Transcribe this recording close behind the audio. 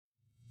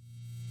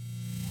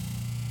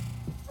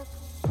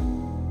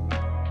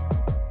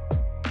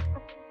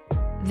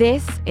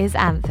This is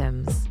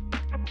Anthems.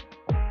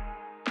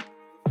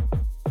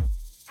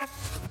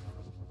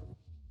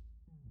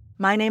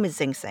 My name is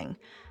Zing.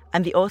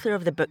 I'm the author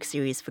of the book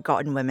series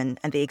Forgotten Women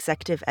and the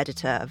executive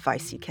editor of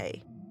Vice UK.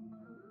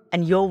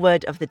 And your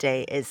word of the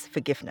day is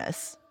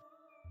forgiveness.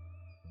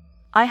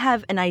 I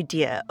have an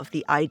idea of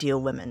the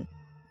ideal woman.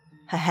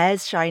 Her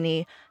hair's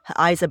shiny, her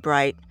eyes are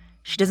bright,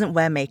 she doesn't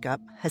wear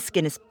makeup, her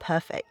skin is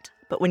perfect,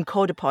 but when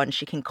called upon,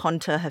 she can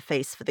contour her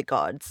face for the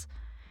gods.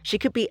 She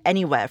could be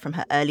anywhere from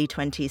her early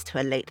 20s to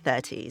her late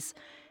 30s.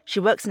 She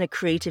works in a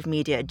creative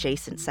media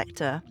adjacent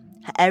sector.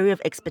 Her area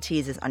of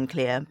expertise is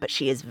unclear, but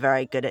she is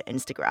very good at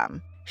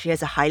Instagram. She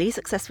has a highly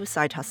successful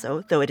side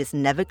hustle, though it is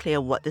never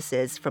clear what this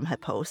is from her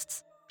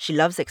posts. She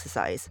loves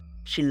exercise.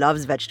 She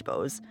loves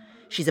vegetables.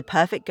 She's a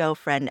perfect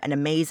girlfriend, an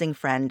amazing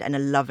friend, and a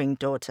loving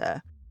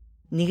daughter.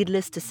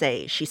 Needless to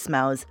say, she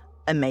smells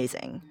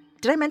amazing.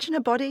 Did I mention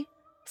her body?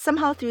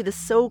 Somehow through the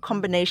sole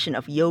combination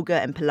of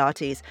yoga and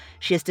Pilates,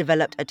 she has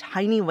developed a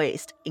tiny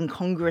waist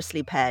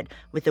incongruously paired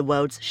with the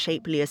world's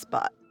shapeliest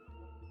butt.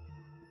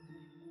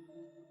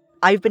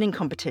 I've been in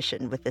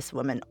competition with this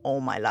woman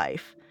all my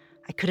life.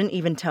 I couldn't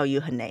even tell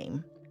you her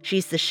name.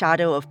 She's the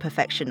shadow of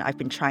perfection I've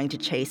been trying to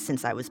chase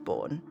since I was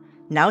born.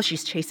 Now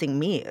she's chasing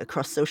me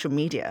across social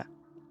media.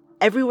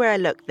 Everywhere I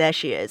look, there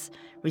she is,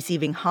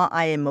 receiving heart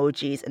eye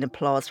emojis and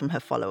applause from her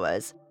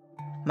followers.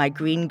 My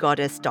green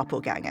goddess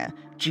doppelganger,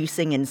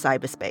 juicing in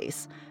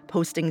cyberspace,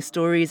 posting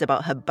stories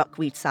about her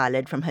buckwheat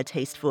salad from her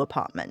tasteful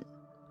apartment.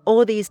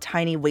 All these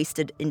tiny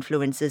wasted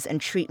influences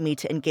entreat me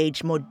to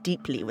engage more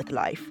deeply with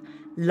life,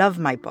 love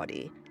my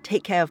body,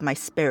 take care of my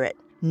spirit,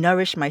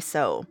 nourish my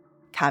soul.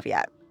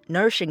 Caveat: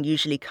 nourishing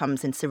usually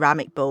comes in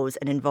ceramic bowls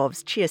and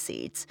involves chia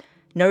seeds.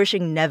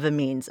 Nourishing never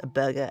means a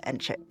burger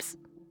and chips.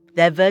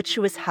 Their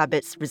virtuous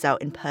habits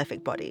result in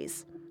perfect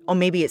bodies. Or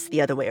maybe it's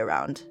the other way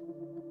around.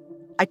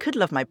 I could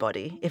love my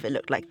body if it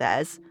looked like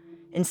theirs.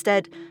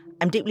 Instead,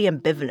 I'm deeply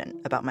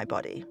ambivalent about my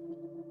body.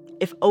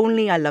 If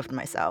only I loved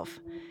myself.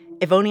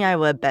 If only I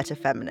were a better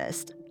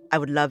feminist, I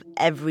would love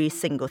every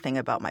single thing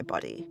about my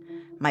body.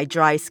 My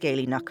dry,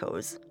 scaly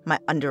knuckles, my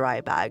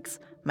under-eye bags,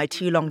 my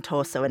too long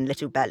torso and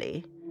little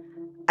belly.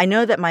 I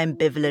know that my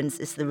ambivalence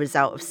is the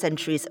result of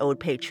centuries-old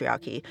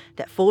patriarchy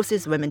that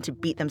forces women to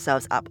beat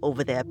themselves up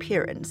over their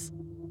appearance.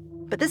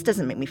 But this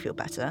doesn't make me feel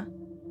better.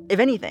 If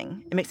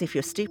anything, it makes me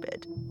feel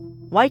stupid.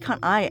 Why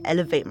can't I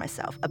elevate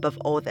myself above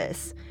all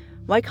this?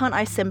 Why can't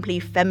I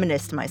simply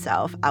feminist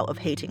myself out of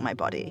hating my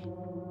body?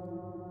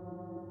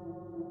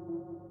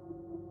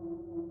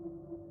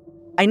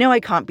 I know I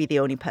can't be the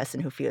only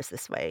person who feels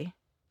this way.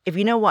 If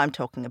you know what I'm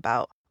talking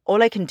about,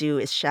 all I can do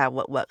is share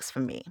what works for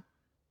me.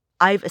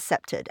 I've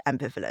accepted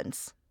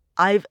ambivalence.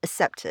 I've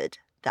accepted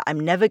that I'm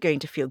never going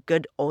to feel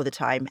good all the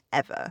time,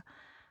 ever.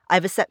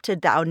 I've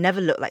accepted that I'll never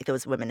look like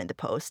those women in the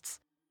posts,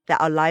 that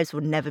our lives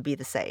will never be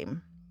the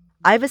same.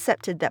 I've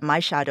accepted that my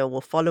shadow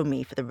will follow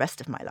me for the rest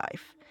of my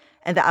life,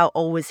 and that I'll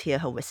always hear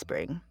her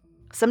whispering.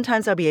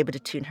 Sometimes I'll be able to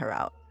tune her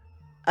out.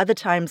 Other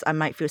times I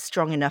might feel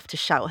strong enough to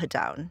shout her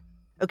down.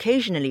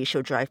 Occasionally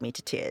she'll drive me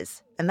to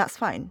tears, and that's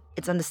fine.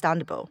 It's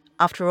understandable.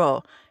 After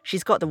all,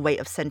 she's got the weight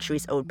of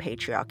centuries-old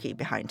patriarchy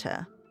behind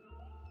her.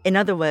 In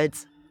other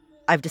words,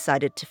 I've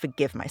decided to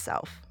forgive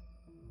myself.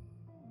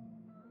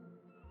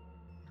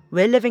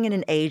 We're living in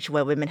an age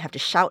where women have to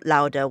shout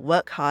louder,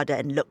 work harder,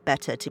 and look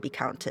better to be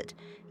counted.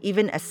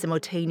 Even as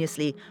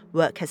simultaneously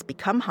work has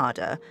become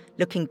harder,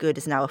 looking good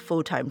is now a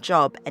full-time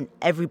job, and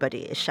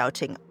everybody is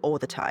shouting all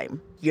the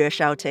time. You're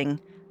shouting,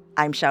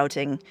 I'm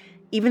shouting,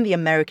 even the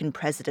American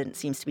president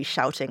seems to be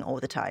shouting all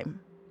the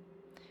time.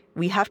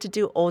 We have to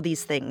do all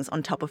these things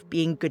on top of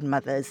being good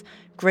mothers,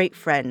 great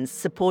friends,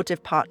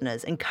 supportive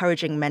partners,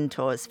 encouraging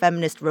mentors,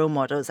 feminist role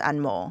models,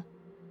 and more.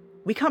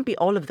 We can't be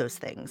all of those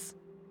things.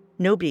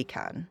 Nobody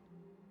can.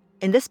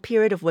 In this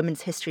period of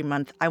Women's History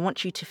Month, I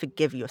want you to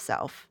forgive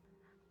yourself.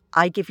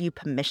 I give you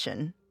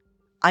permission.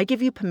 I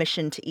give you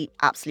permission to eat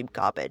absolute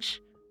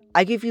garbage.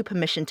 I give you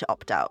permission to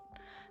opt out.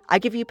 I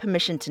give you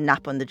permission to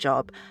nap on the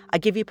job. I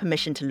give you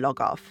permission to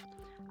log off.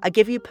 I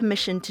give you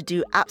permission to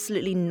do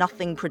absolutely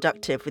nothing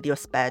productive with your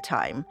spare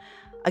time.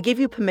 I give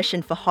you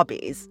permission for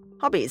hobbies.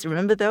 Hobbies,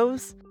 remember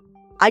those?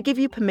 I give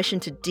you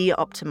permission to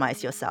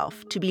de-optimize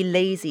yourself, to be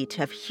lazy, to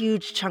have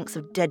huge chunks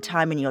of dead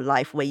time in your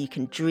life where you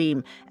can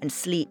dream and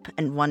sleep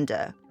and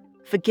wonder.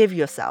 Forgive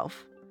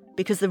yourself.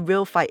 Because the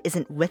real fight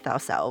isn't with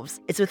ourselves,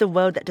 it's with a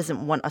world that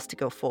doesn't want us to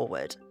go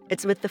forward.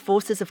 It's with the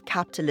forces of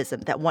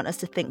capitalism that want us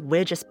to think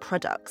we're just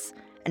products,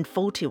 and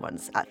faulty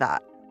ones at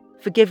that.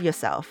 Forgive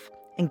yourself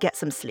and get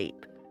some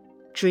sleep.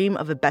 Dream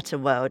of a better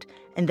world,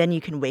 and then you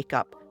can wake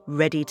up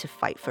ready to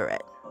fight for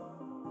it.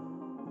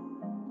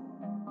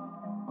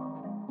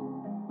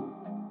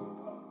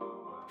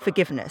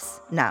 Forgiveness,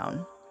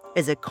 noun,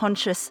 is a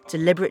conscious,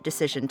 deliberate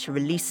decision to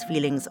release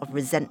feelings of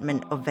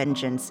resentment or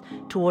vengeance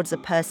towards a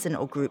person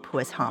or group who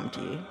has harmed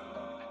you.